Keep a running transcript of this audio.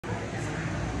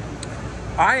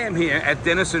I am here at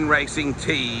Dennison Racing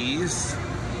Tees.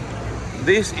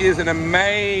 This is an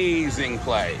amazing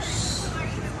place.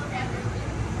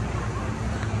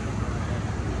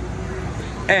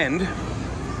 And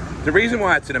the reason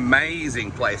why it's an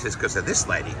amazing place is because of this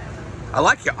lady. I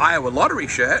like your Iowa Lottery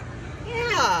shirt.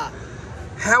 Yeah.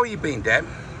 How have you been, Deb?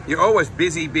 You're always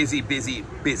busy, busy, busy,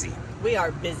 busy. We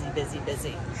are busy, busy,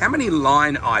 busy. How many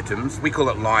line items, we call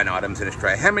it line items in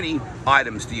Australia, how many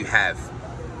items do you have?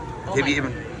 Oh Have you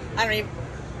even... I don't even...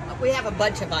 We have a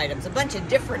bunch of items, a bunch of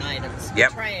different items. Yep.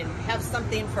 We try and have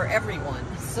something for everyone.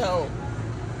 So,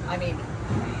 I mean,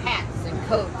 hats and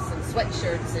coats and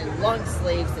sweatshirts and long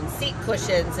sleeves and seat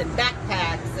cushions and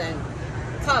backpacks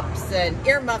and cups and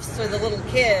earmuffs for the little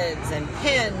kids and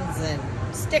pins and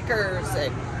stickers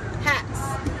and hats.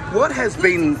 What has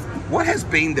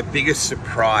been the biggest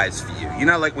surprise for you? You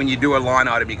know, like when you do a line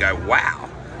item, you go, wow,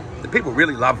 the people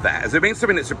really love that. Has there been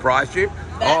something that surprised you?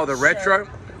 That the shirt, retro?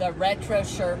 The retro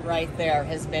shirt right there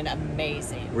has been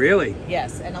amazing. Really?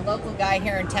 Yes, and a local guy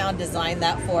here in town designed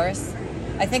that for us.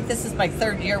 I think this is my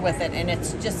 3rd year with it, and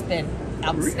it's just been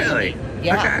outstanding. Really?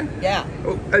 Yeah. Okay. Yeah.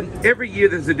 Oh, and every year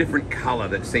there's a different color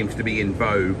that seems to be in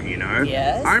vogue, you know?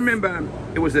 Yes. I remember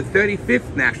it was the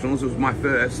 35th Nationals, it was my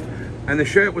first, and the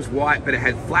shirt was white, but it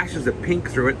had flashes of pink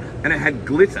through it, and it had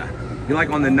glitter. You like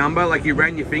on the number, like you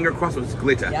ran your finger across, it was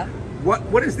glitter. Yep.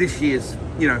 What is this year's,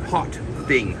 hot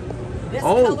thing? This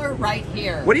color right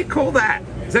here. What do you call that?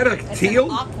 Is that like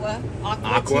teal? Aqua,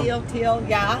 teal,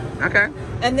 yeah. Okay.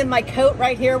 And then my coat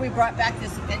right here, we brought back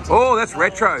this vintage. Oh, that's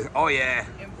retro. Oh, yeah.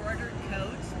 Embroidered coat.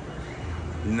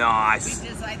 Nice. We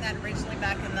designed that originally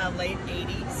back in the late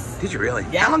 80s. Did you really?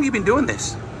 Yeah. How long have you been doing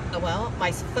this? Well,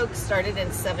 my folks started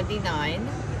in 79.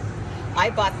 I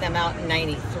bought them out in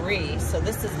 93, so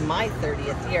this is my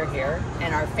 30th year here,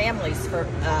 and our family's for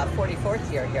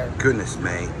 44th year here. Goodness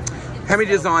me. How many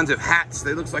designs of hats?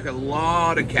 There looks like a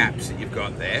lot of caps that you've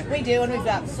got there. We do, and we've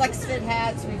got flex fit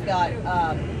hats, we've got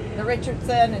the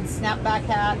Richardson and snapback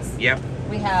hats. Yep.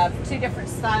 We have 2 different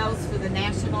styles for the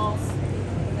Nationals,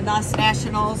 the NOS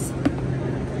Nationals.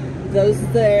 Those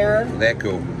there. They're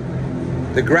cool.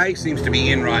 The grey seems to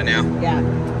be in right now. Yeah.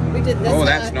 We did this Oh,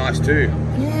 that's nice too.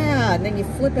 Yeah, and then you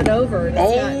flip it over. And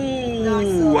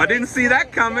oh, I didn't see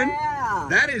that coming. Yeah.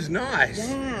 That is nice.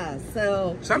 Yeah,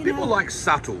 so... Some people like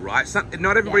subtle, right?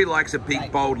 Not everybody likes a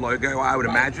big, bold logo, I would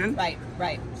imagine.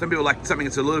 Right. Some people like something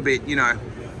that's a little bit, We've got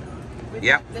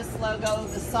this logo,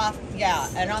 the soft,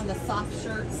 and on the soft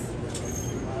shirts.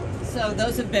 So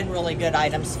those have been really good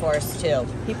items for us too.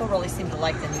 People really seem to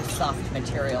like the new soft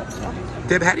material.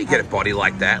 Deb, how do you get a body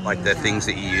like that, like the things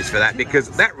that you use for that? Because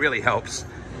that really helps.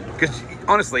 Because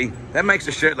honestly, that makes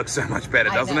the shirt look so much better,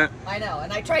 doesn't it? I know,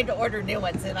 and I tried to order new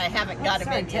ones and I haven't got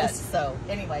them in yet. So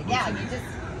anyway, yeah, you just,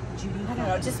 I don't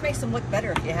know, it just makes them look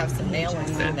better if you have some male and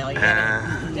female. You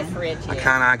gotta differentiate. I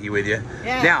can't argue with you.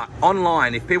 Yeah. Now,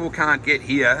 online, if people can't get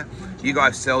here, you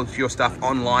guys sell your stuff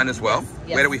online as well.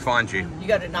 Yes. Where do we find you? You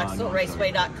go to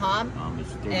KnoxvilleRaceway.com,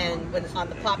 and on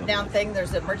the pop-down thing,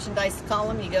 there's a merchandise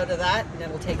column. You go to that, and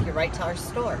it'll take you right to our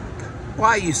store. Why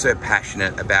are you so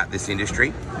passionate about this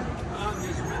industry?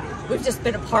 We've just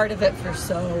been a part of it for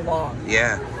so long.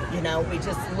 Yeah. We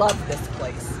just love this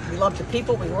place. We love the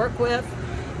people we work with,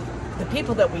 the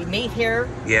people that we meet here.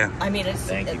 Yeah. I mean,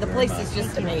 the place is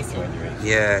just amazing.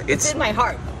 Yeah. It's in my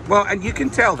heart. Well, and you can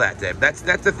tell that, Deb. That's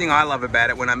the thing I love about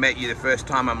it. When I met you the first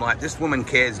time, I'm like, this woman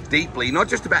cares deeply, not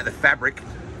just about the fabric,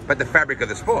 but the fabric of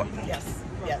the sport. Yes.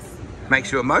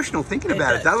 Makes you emotional thinking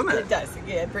about it, doesn't it? It does.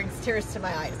 Yeah, it brings tears to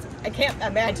my eyes. I can't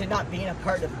imagine not being a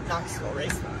part of Knoxville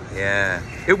Raceway. Yeah.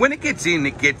 When it gets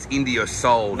into your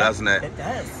soul, doesn't it? It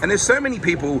does. And there's so many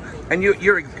people, and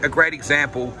you're a great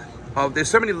example of, there's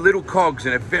so many little cogs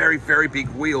in a very, very big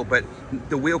wheel, but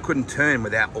the wheel couldn't turn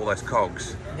without all those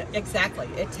cogs. Exactly.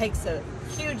 It takes a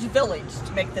huge village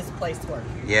to make this place work.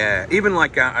 Yeah. Even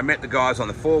like I met the guys on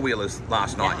the 4-wheelers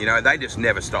last night, they just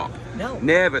never stop. No.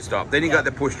 Never stop. Then you got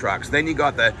the push trucks, then you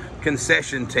got the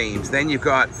concession teams, then you've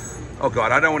got, oh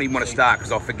God, I don't even want to start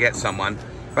because I'll forget someone.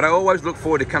 But I always look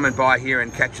forward to coming by here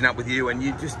and catching up with you. And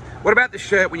what about the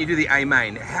shirt when you do the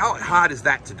A-main? How hard is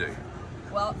that to do?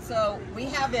 Well, so we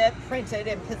have it printed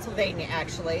in Pennsylvania,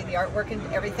 actually. The artwork and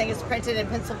everything is printed in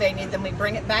Pennsylvania. Then we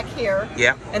bring it back here.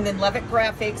 Yeah. And then Levitt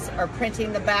Graphics are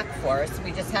printing the back for us.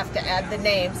 We just have to add the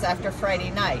names after Friday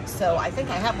night. So I think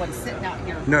I have one sitting out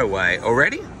here. No way.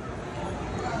 Already?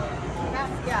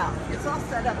 Yeah. It's all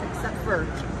set up except for...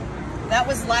 That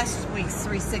was last week's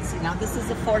 360. Now this is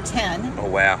a 410. Oh,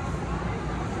 wow.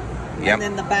 Yep. And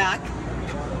then the back.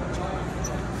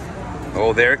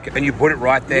 Oh, there. And you put it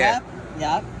right there.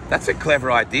 Yep. That's a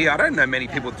clever idea. I don't know many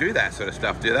people do that sort of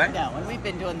stuff, do they? No, and we've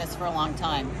been doing this for a long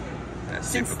time. That's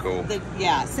super cool.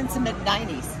 Since the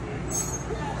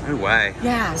mid-90s. No way.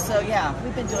 Yeah, so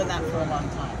we've been doing that for a long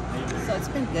time. So it's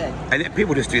been good. And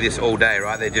people just do this all day,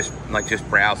 right? They're just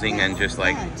browsing and just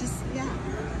like...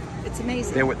 It's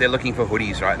amazing. They're looking for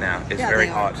hoodies right now. It's very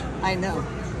hot. I know.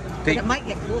 But it might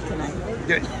get cool tonight.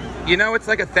 You know it's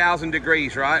like 1,000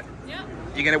 degrees, right? Yep.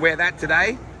 You gonna wear that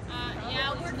today?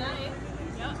 Yeah, tonight.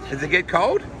 Yep. Does it get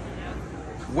cold? Yeah.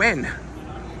 When?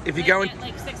 If you go in... At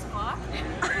like 6 o'clock.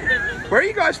 Where are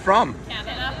you guys from?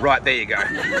 Canada. Right, there you go.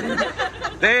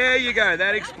 There you go.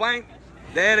 That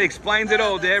explains it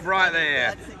all, Deb, right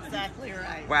there. That's exactly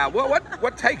right. Wow,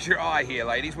 what takes your eye here,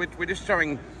 ladies? We're just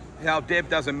showing how Deb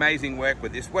does amazing work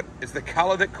with this. What is the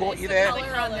color that caught you there? The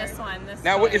color on this one.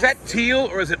 Now, is that teal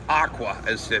or is it aqua,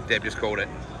 as Deb just called it?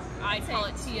 I call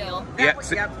it teal.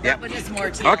 That one is more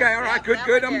teal. Okay, all right, good.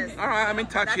 All right, I'm in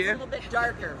touch that's here. That's a little bit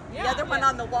darker. Yeah, the other one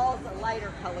on the wall is a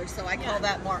lighter color, so I call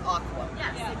that more aqua.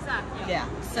 Yes, exactly. Yeah,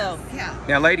 so,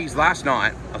 Now, ladies, last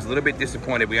night, I was a little bit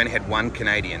disappointed. We only had one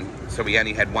Canadian, so we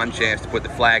only had one chance to put the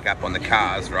flag up on the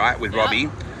cars, right, with Robbie.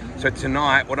 So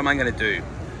tonight, what am I going to do?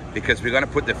 Because we're going to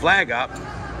put the flag up.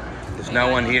 There's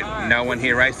no one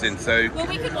here racing, so... Well,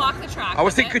 we could walk the track. I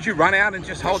was thinking, could you run out and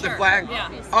just hold the flag? Yeah.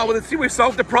 Oh, well, let's see, we've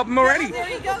solved the problem already. there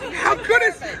you go. How good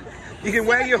is it? You can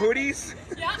wear your hoodies.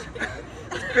 Yeah.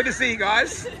 Good to see you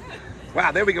guys.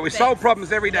 Wow, there we go. We solve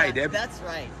problems every day, Deb. That's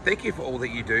right. Thank you for all that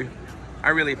you do. I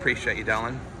really appreciate you,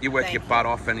 darling. You work Thank your you. butt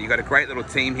off, and you got a great little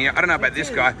team here. I don't know about this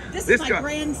guy. This is my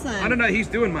grandson. I don't know. He's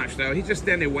doing much though. He's just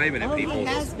standing there waving at people. He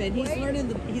has been. He's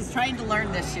learning. He's trying to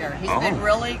learn this year. He's been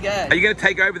really good. Are you going to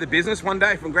take over the business one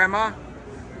day from Grandma?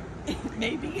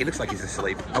 Maybe. He looks like he's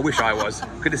asleep. I wish I was.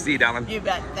 Good to see you, darling. You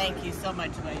bet. Thank you so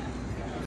much, Wade.